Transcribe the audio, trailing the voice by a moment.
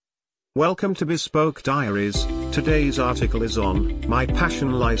Welcome to Bespoke Diaries. Today's article is on My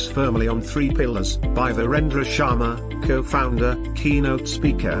Passion Lies Firmly on Three Pillars by Virendra Sharma, co-founder, keynote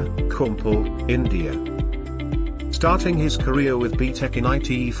speaker, Kumpul, India. Starting his career with BTech in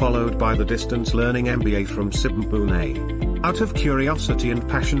IT followed by the distance learning MBA from SIBM Pune. Out of curiosity and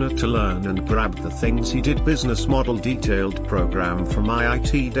passionate to learn and grab the things he did business model detailed program from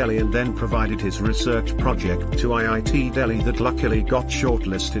IIT Delhi and then provided his research project to IIT Delhi that luckily got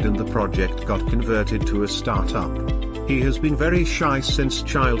shortlisted and the project got converted to a startup. He has been very shy since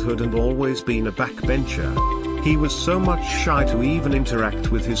childhood and always been a backbencher. He was so much shy to even interact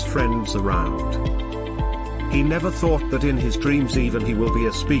with his friends around. He never thought that in his dreams even he will be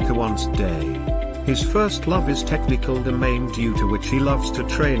a speaker one day. His first love is technical domain due to which he loves to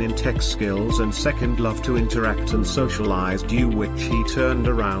train in tech skills and second love to interact and socialize due which he turned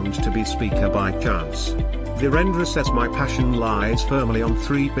around to be speaker by chance. Virendra says my passion lies firmly on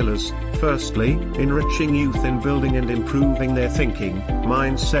three pillars. Firstly, enriching youth in building and improving their thinking,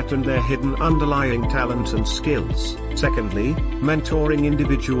 mindset and their hidden underlying talent and skills. Secondly, mentoring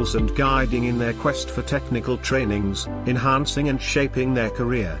individuals and guiding in their quest for technical trainings, enhancing and shaping their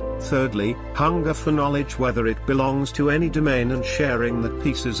career. Thirdly, hunger for knowledge whether it belongs to any domain and sharing the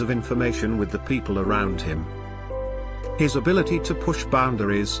pieces of information with the people around him. His ability to push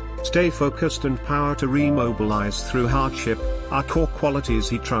boundaries, stay focused and power to remobilize through hardship, are core qualities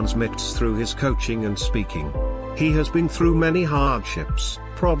he transmits through his coaching and speaking. He has been through many hardships,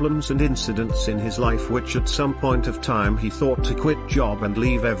 problems and incidents in his life which at some point of time he thought to quit job and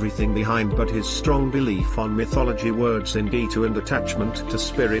leave everything behind, but his strong belief on mythology words in D2 and attachment to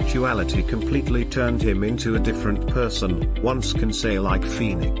spirituality completely turned him into a different person, once can say like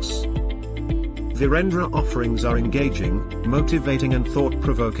Phoenix. Virendra offerings are engaging, motivating and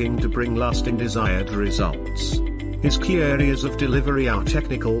thought-provoking to bring lasting desired results. His key areas of delivery are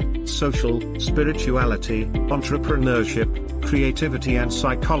technical, social, spirituality, entrepreneurship, creativity and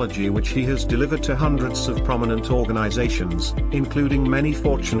psychology, which he has delivered to hundreds of prominent organizations, including many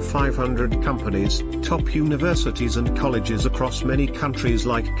Fortune 500 companies, top universities and colleges across many countries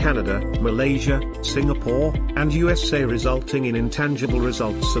like Canada, Malaysia, Singapore, and USA, resulting in intangible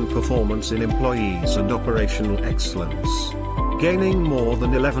results and performance in employees and operational excellence. Gaining more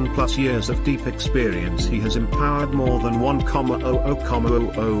than 11 plus years of deep experience, he has empowered more than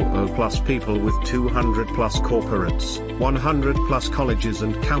 1,000,000 plus people with 200 plus corporates, 100 plus colleges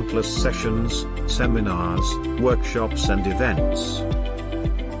and countless sessions, seminars, workshops and events.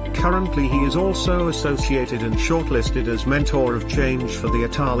 Currently he is also associated and shortlisted as Mentor of Change for the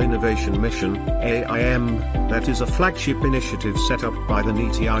Atal Innovation Mission, AIM, that is a flagship initiative set up by the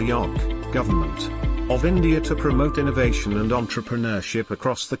Niti Aayog government of India to promote innovation and entrepreneurship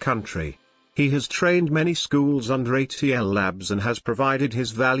across the country. He has trained many schools under ATL labs and has provided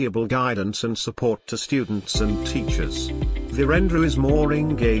his valuable guidance and support to students and teachers. Virendra is more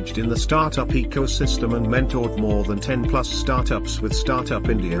engaged in the startup ecosystem and mentored more than 10 plus startups with Startup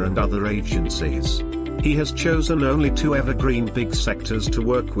India and other agencies. He has chosen only two evergreen big sectors to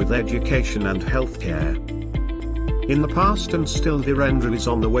work with: education and healthcare. In the past and still Virendra is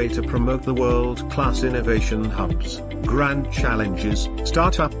on the way to promote the world-class innovation hubs, grand challenges,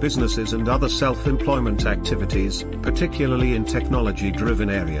 startup businesses and other self-employment activities, particularly in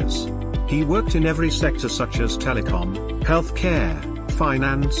technology-driven areas. He worked in every sector such as telecom, healthcare,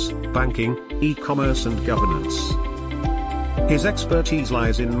 finance, banking, e-commerce and governance. His expertise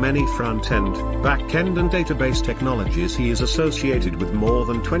lies in many front-end, back-end and database technologies. He is associated with more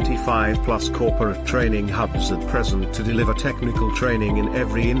than 25 plus corporate training hubs at present to deliver technical training in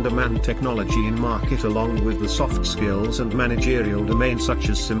every in-demand technology in market, along with the soft skills and managerial domains such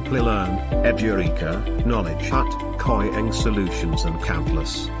as Simplilearn, Edureka, Knowledge Hut, Koyang Solutions and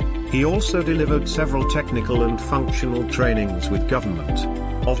countless. He also delivered several technical and functional trainings with Government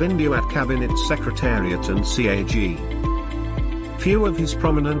of India at Cabinet Secretariat and CAG. Few of his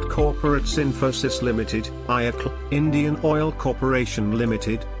prominent corporates: Infosys Limited, IACL, Indian Oil Corporation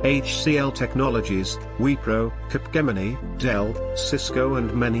Limited, HCL Technologies, Wipro, Capgemini, Dell, Cisco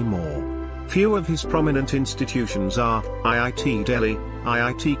and many more. Few of his prominent institutions are IIT Delhi,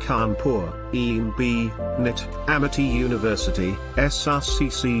 IIT Kanpur, EMB, NIT, Amity University,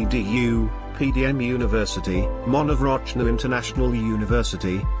 SRCCDU, PDM University, Monavrochna International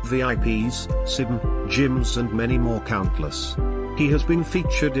University, VIPs, SIBM, gyms and many more countless. He has been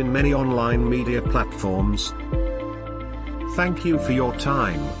featured in many online media platforms. Thank you for your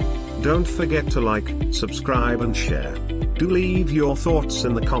time. Don't forget to like, subscribe and share. Do leave your thoughts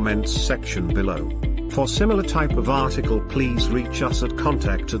in the comments section below. For similar type of article, please reach us at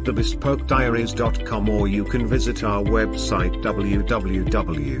contact@thebespokediaries.com, or you can visit our website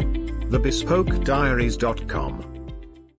www thebespokediaries.com.